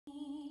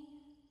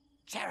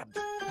cherub.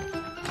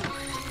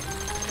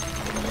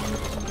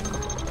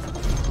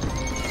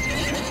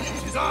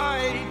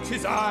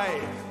 'Tis I,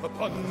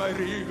 upon my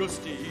regal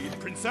steed.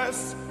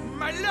 Princess,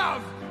 my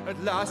love,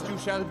 at last you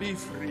shall be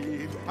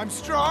freed. I'm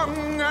strong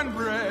and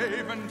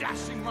brave and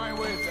dashing my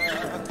way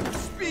there.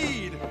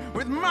 Speed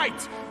with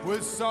might,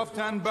 with soft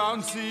and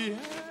bouncy air.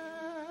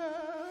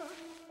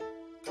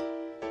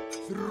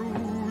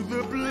 Through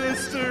the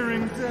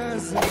blistering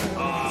desert,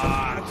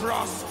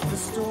 across the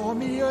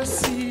stormier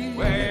sea,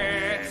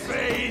 where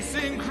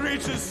facing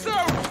creatures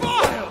so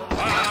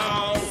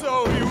vile,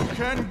 so you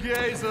can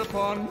gaze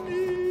upon me.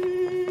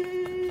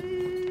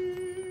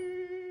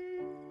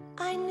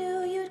 I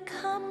knew you'd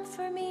come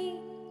for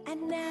me,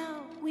 and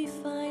now we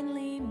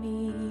finally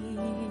meet.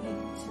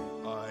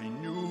 I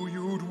knew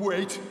you'd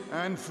wait,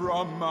 and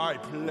from my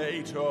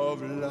plate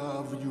of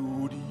love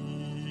you'd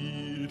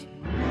eat.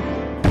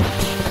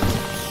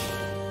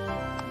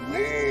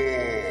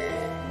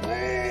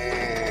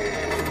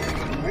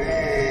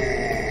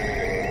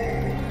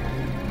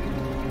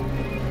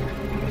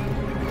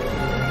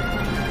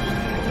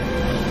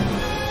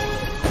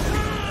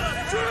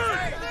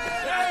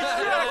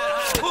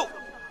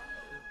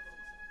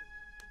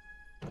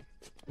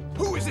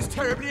 Who is this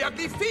terribly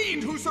ugly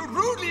fiend who so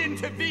rudely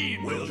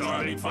intervened? Will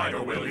Charlie fight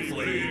or will he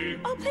flee?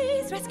 Oh,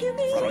 please rescue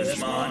me! From this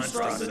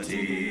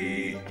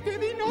monstrosity. Fear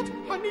thee not,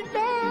 honey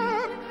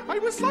lamb. I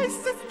will slice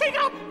this thing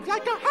up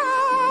like a ham.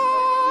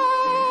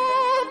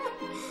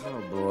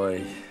 Oh,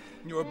 boy.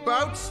 You're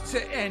about to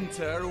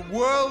enter a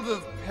world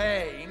of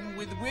pain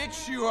with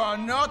which you are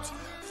not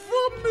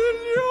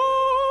familiar.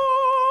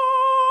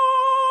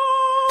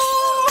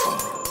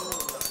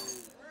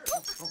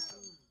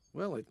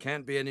 Well, it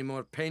can't be any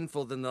more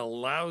painful than the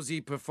lousy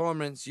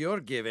performance you're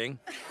giving.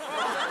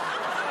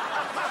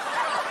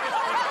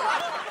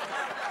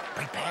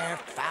 Prepare,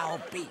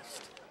 foul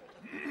beast.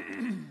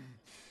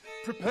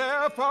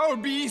 Prepare, foul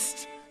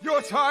beast.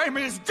 Your time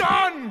is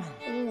done.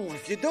 Ooh,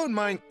 if you don't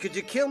mind, could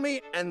you kill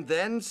me and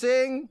then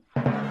sing?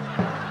 Be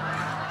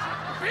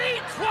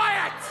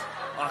quiet.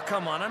 Oh,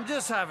 come on, I'm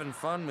just having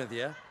fun with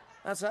you.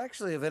 That's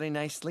actually a very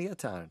nice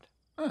leotard.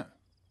 Oh,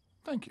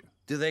 thank you.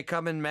 Do they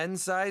come in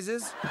men's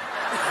sizes?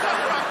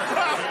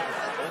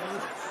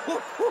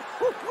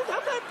 Would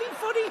that be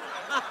funny?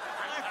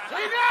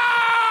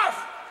 Enough!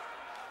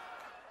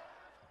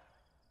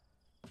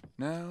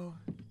 Now,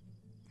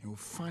 you'll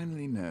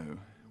finally know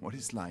what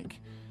it's like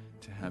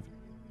to have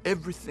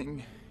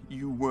everything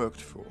you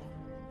worked for,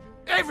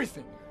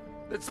 everything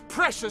that's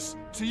precious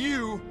to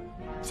you,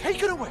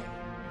 taken away.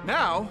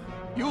 Now,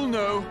 you'll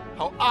know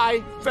how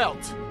I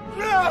felt.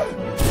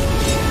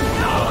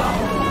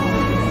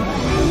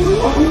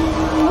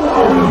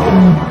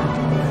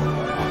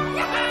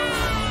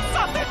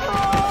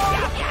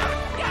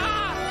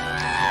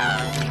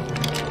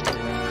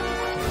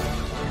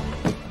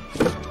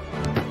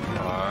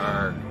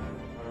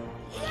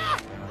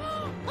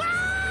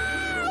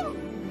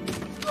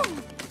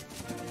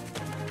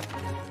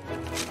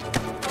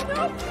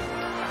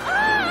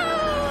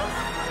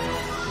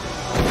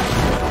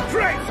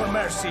 Pray for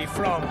mercy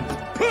from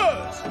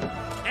Puss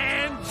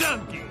and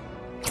Donkey.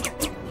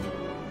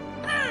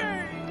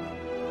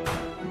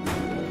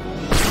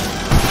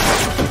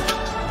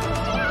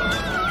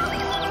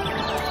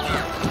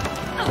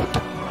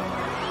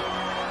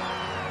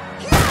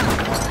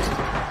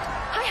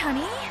 Hi,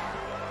 honey.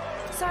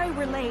 Sorry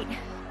we're late.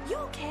 You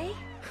okay?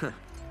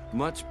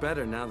 Much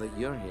better now that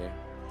you're here.